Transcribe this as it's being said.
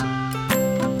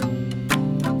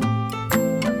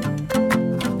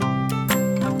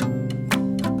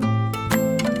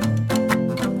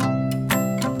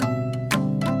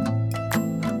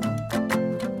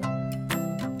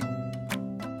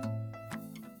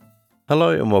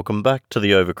Hello and welcome back to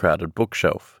the Overcrowded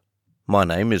Bookshelf. My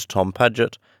name is Tom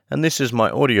Paget, and this is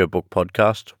my audiobook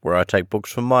podcast where I take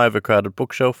books from my overcrowded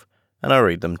bookshelf and I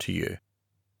read them to you.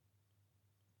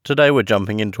 Today we're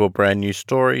jumping into a brand new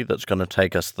story that's going to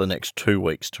take us the next 2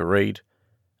 weeks to read,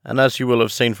 and as you will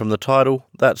have seen from the title,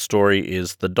 that story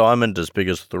is The Diamond as Big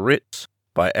as the Ritz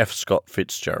by F. Scott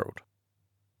Fitzgerald.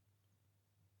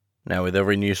 Now, with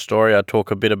every new story I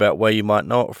talk a bit about where you might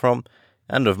know it from,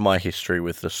 and of my history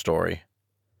with the story.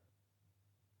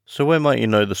 So where might you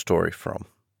know the story from?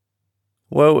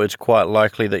 Well, it's quite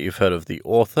likely that you've heard of the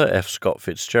author F. Scott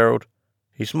Fitzgerald.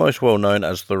 He's most well known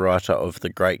as the writer of The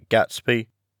Great Gatsby.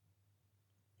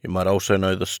 You might also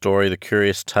know the story The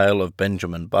Curious Tale of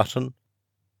Benjamin Button.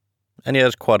 And he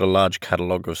has quite a large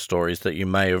catalogue of stories that you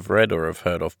may have read or have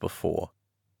heard of before.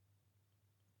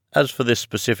 As for this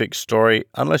specific story,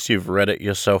 unless you've read it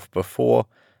yourself before,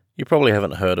 you probably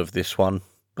haven't heard of this one,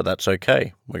 but that's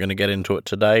okay. We're going to get into it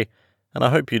today, and I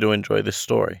hope you do enjoy this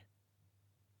story.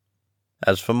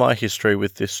 As for my history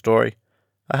with this story,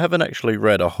 I haven't actually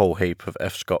read a whole heap of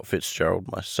F. Scott Fitzgerald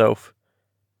myself,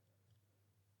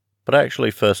 but I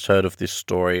actually first heard of this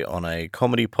story on a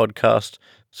comedy podcast.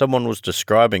 Someone was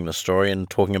describing the story and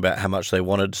talking about how much they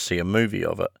wanted to see a movie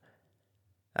of it.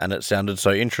 And it sounded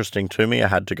so interesting to me I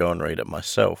had to go and read it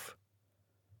myself.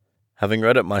 Having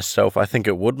read it myself, I think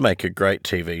it would make a great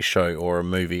TV show or a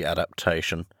movie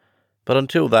adaptation, but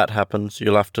until that happens,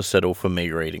 you'll have to settle for me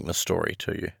reading the story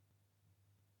to you.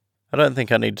 I don't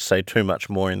think I need to say too much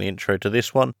more in the intro to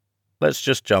this one. Let's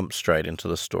just jump straight into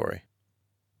the story.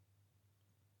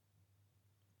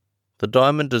 The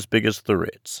Diamond as Big as the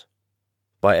Ritz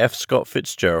by F. Scott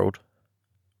Fitzgerald.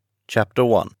 Chapter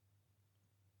 1.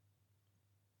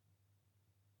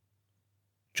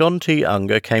 John T.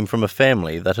 Unger came from a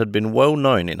family that had been well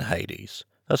known in Hades,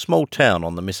 a small town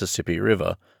on the Mississippi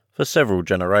River, for several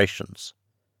generations.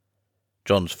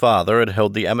 John's father had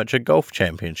held the amateur golf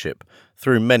championship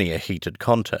through many a heated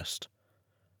contest.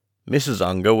 Mrs.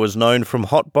 Unger was known from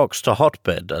hotbox to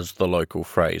hotbed, as the local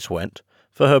phrase went,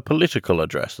 for her political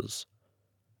addresses.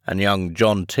 And young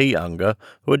John T. Unger,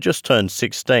 who had just turned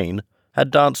 16,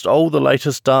 had danced all the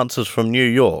latest dances from New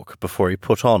York before he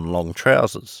put on long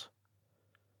trousers.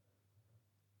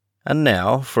 And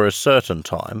now, for a certain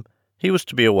time, he was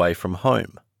to be away from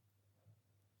home.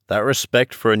 That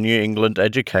respect for a New England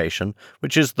education,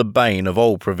 which is the bane of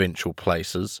all provincial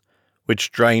places,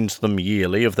 which drains them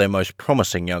yearly of their most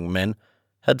promising young men,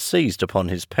 had seized upon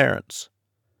his parents.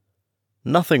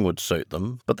 Nothing would suit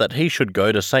them but that he should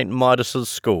go to St. Midas's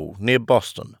school near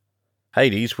Boston.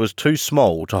 Hades was too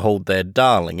small to hold their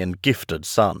darling and gifted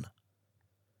son.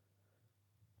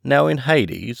 Now in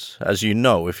Hades, as you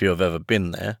know if you have ever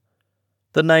been there,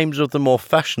 the names of the more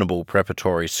fashionable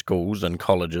preparatory schools and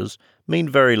colleges mean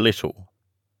very little.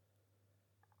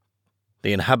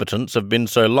 The inhabitants have been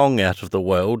so long out of the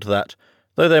world that,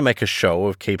 though they make a show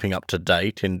of keeping up to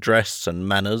date in dress and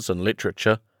manners and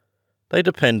literature, they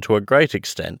depend to a great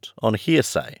extent on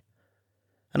hearsay,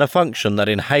 and a function that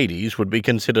in Hades would be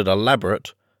considered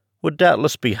elaborate would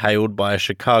doubtless be hailed by a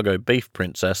Chicago beef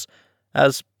princess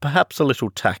as perhaps a little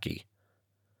tacky.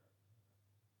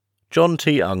 John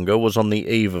T. Unger was on the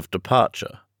eve of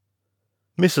departure.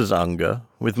 Mrs. Unger,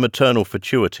 with maternal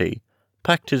fatuity,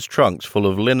 packed his trunks full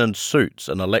of linen suits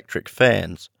and electric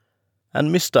fans,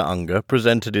 and Mr. Unger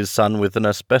presented his son with an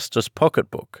asbestos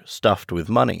pocketbook stuffed with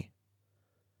money.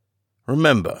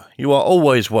 "Remember, you are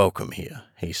always welcome here,"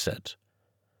 he said.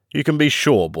 "You can be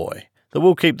sure, boy, that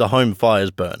we'll keep the home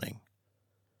fires burning."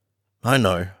 "I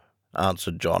know,"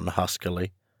 answered John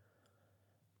huskily.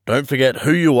 "Don't forget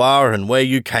who you are and where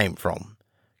you came from,"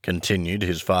 continued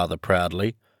his father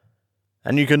proudly,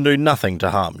 "and you can do nothing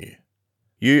to harm you.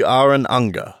 You are an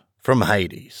Unger from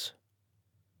Hades."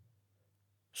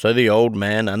 So the old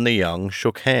man and the young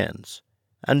shook hands,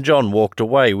 and John walked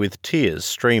away with tears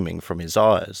streaming from his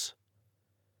eyes.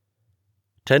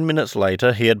 10 minutes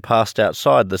later he had passed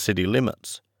outside the city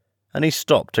limits, and he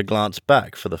stopped to glance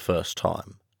back for the first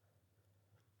time.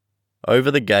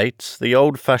 Over the gates, the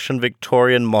old-fashioned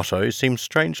Victorian motto seemed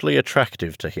strangely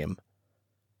attractive to him.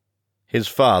 His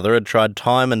father had tried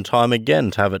time and time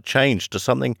again to have it changed to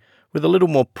something with a little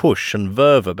more push and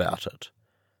verve about it,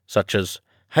 such as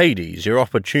 "Hades, your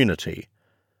opportunity,"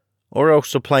 or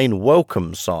else a plain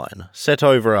welcome sign set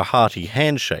over a hearty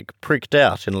handshake pricked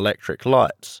out in electric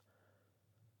lights.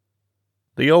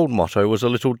 The old motto was a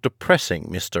little depressing,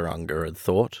 Mr. Unger had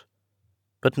thought,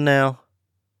 but now...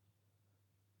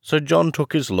 So John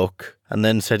took his look and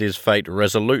then set his fate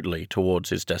resolutely towards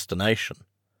his destination.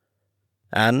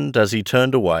 And, as he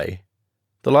turned away,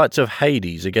 the lights of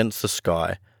Hades against the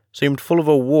sky seemed full of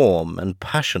a warm and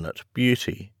passionate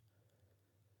beauty.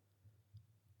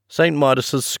 St.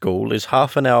 Midas's school is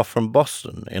half an hour from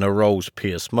Boston in a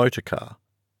Rolls-Pierce motorcar.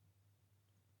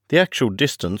 The actual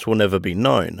distance will never be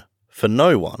known, for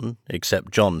no one,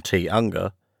 except John T.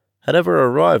 Unger, had ever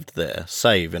arrived there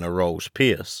save in a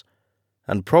Rolls-Pierce,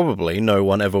 and probably no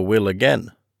one ever will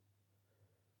again.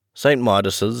 St.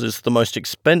 Midas's is the most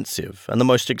expensive and the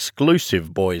most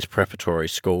exclusive boys' preparatory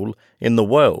school in the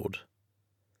world.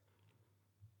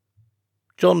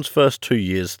 John's first 2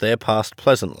 years there passed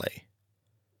pleasantly.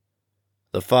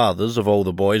 The fathers of all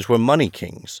the boys were money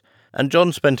kings, and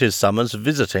John spent his summers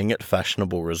visiting at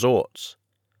fashionable resorts.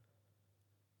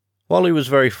 While he was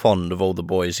very fond of all the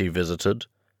boys he visited,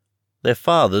 their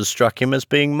fathers struck him as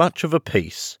being much of a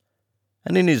piece,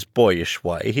 and in his boyish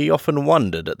way he often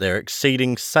wondered at their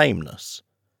exceeding sameness.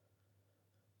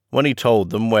 When he told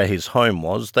them where his home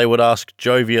was, they would ask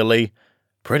jovially,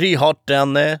 "Pretty hot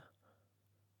down there?"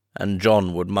 And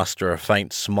John would muster a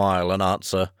faint smile and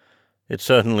answer, "It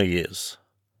certainly is."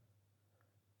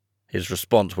 His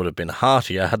response would have been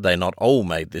heartier had they not all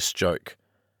made this joke,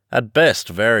 at best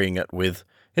varying it with,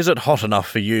 "Is it hot enough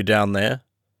for you down there?"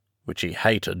 which he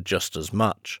hated just as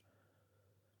much.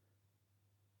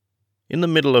 In the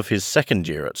middle of his second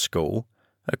year at school,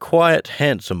 a quiet,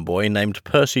 handsome boy named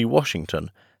Percy Washington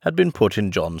had been put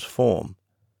in John's form.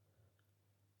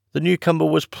 The newcomer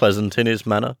was pleasant in his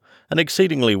manner and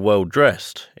exceedingly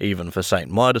well-dressed, even for St.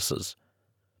 Midas's,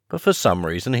 but for some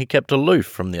reason he kept aloof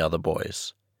from the other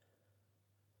boys.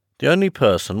 The only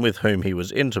person with whom he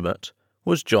was intimate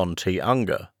was John T.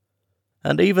 Unger,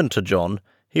 and even to John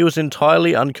he was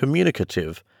entirely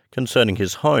uncommunicative concerning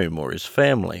his home or his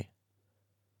family.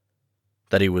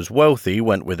 That he was wealthy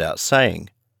went without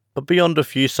saying, but beyond a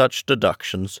few such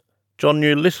deductions, John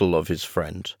knew little of his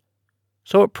friend,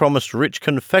 so it promised rich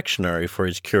confectionery for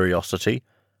his curiosity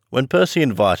when Percy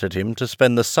invited him to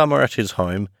spend the summer at his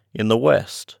home in the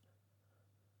West.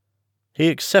 He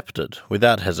accepted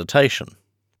without hesitation.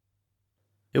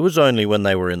 It was only when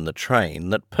they were in the train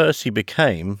that Percy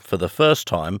became, for the first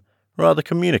time, rather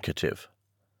communicative.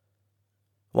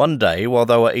 One day, while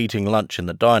they were eating lunch in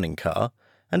the dining car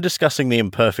and discussing the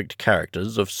imperfect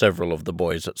characters of several of the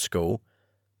boys at school,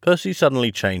 Percy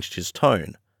suddenly changed his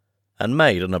tone and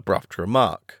made an abrupt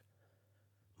remark.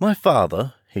 "My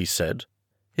father," he said,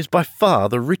 "is by far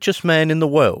the richest man in the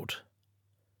world."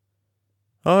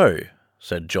 "Oh,"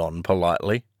 said John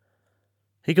politely.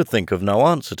 He could think of no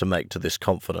answer to make to this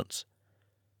confidence.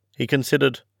 He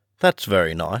considered, "That's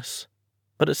very nice,"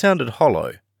 but it sounded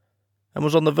hollow, and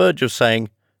was on the verge of saying,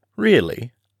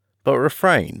 "Really?" but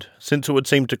refrained, since it would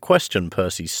seem to question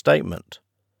Percy's statement.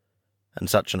 And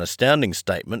such an astounding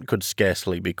statement could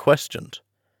scarcely be questioned.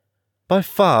 "By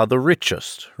far the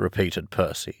richest," repeated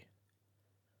Percy.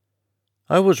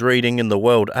 "I was reading in the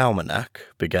World Almanac,"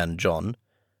 began John,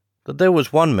 "that there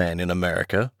was one man in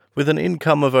America with an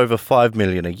income of over 5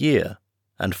 million a year,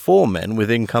 and 4 men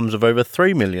with incomes of over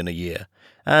 3 million a year,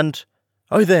 and—"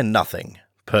 "Oh, they're nothing."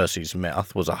 Percy's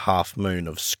mouth was a half-moon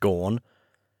of scorn.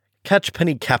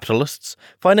 "Catchpenny capitalists,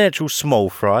 financial small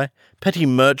fry, petty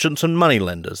merchants and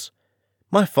moneylenders.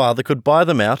 My father could buy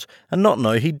them out and not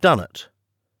know he'd done it."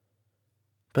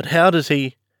 "But how does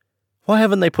he— Why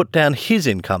haven't they put down his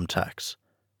income tax?"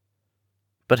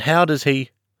 "But how does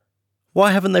he—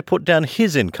 Why haven't they put down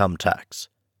his income tax?"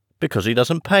 "Because he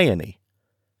doesn't pay any.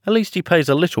 At least he pays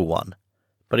a little one,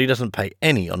 but he doesn't pay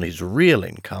any on his real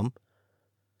income."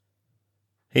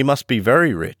 "He must be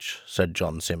very rich," said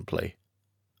John simply.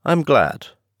 "I'm glad.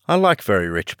 I like very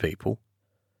rich people.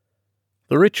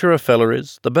 The richer a feller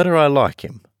is, the better I like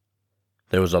him."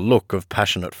 There was a look of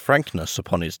passionate frankness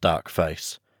upon his dark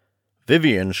face.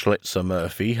 Vivian Schlitzer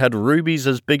Murphy had rubies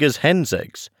as big as hen's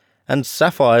eggs, and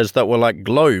sapphires that were like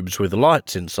globes with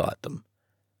lights inside them.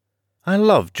 "I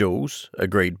love jewels,"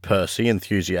 agreed Percy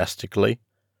enthusiastically.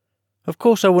 "Of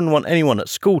course I wouldn't want anyone at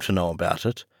school to know about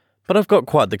it, but I've got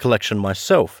quite the collection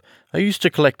myself. I used to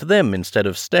collect them instead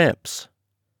of stamps."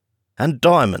 "And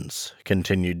diamonds,"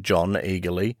 continued John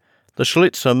eagerly. "The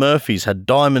Schlitzer Murphys had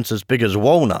diamonds as big as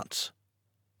walnuts."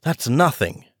 "That's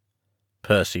nothing."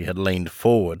 Percy had leaned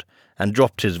forward and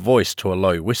dropped his voice to a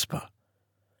low whisper.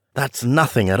 "That's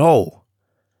nothing at all.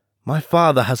 My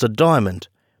father has a diamond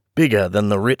bigger than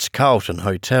the Ritz-Carlton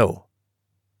Hotel."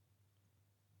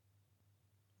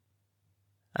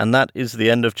 And that is the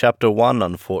end of Chapter 1,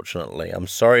 unfortunately. I'm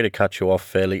sorry to cut you off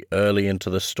fairly early into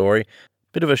the story.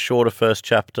 Bit of a shorter first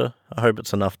chapter. I hope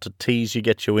it's enough to tease you,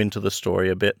 get you into the story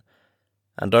a bit.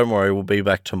 And don't worry, we'll be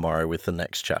back tomorrow with the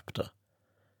next chapter.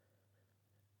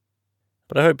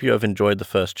 But I hope you have enjoyed the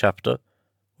first chapter.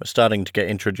 We're starting to get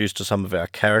introduced to some of our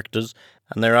characters,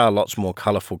 and there are lots more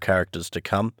colourful characters to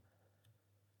come.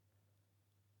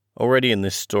 Already in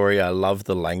this story, I love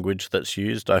the language that's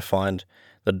used. I find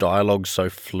the dialogue so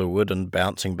fluid and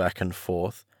bouncing back and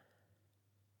forth.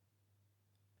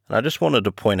 And I just wanted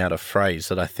to point out a phrase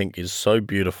that I think is so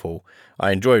beautiful.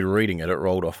 I enjoyed reading it, it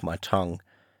rolled off my tongue.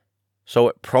 So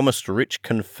it promised rich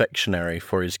confectionery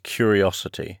for his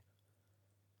curiosity.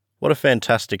 What a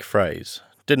fantastic phrase.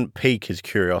 Didn't pique his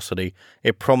curiosity,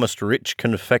 it promised rich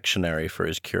confectionery for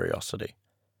his curiosity.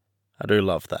 I do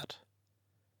love that.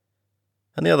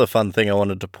 And the other fun thing I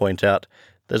wanted to point out,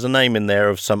 there's a name in there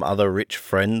of some other rich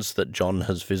friends that John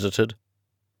has visited.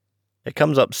 It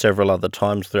comes up several other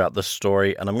times throughout the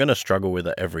story, and I'm going to struggle with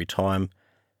it every time.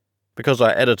 Because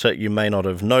I edit it, you may not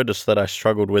have noticed that I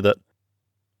struggled with it,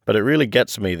 but it really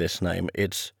gets me, this name.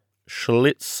 It's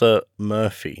Schlitzer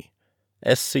Murphy.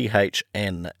 Schnlitzer.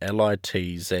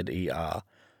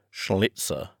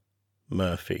 Schlitzer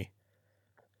Murphy.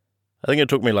 I think it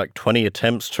took me like 20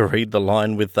 attempts to read the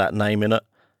line with that name in it,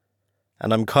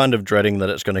 and I'm kind of dreading that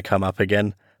it's going to come up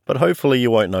again, but hopefully you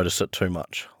won't notice it too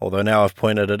much, although now I've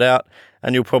pointed it out,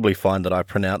 and you'll probably find that I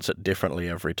pronounce it differently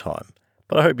every time,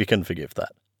 but I hope you can forgive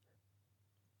that.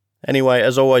 Anyway,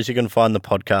 as always, you can find the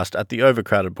podcast at the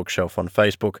Overcrowded Bookshelf on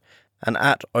Facebook and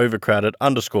at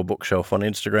overcrowded_bookshelf on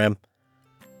Instagram.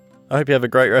 I hope you have a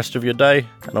great rest of your day,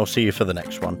 and I'll see you for the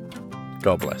next one.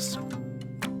 God bless.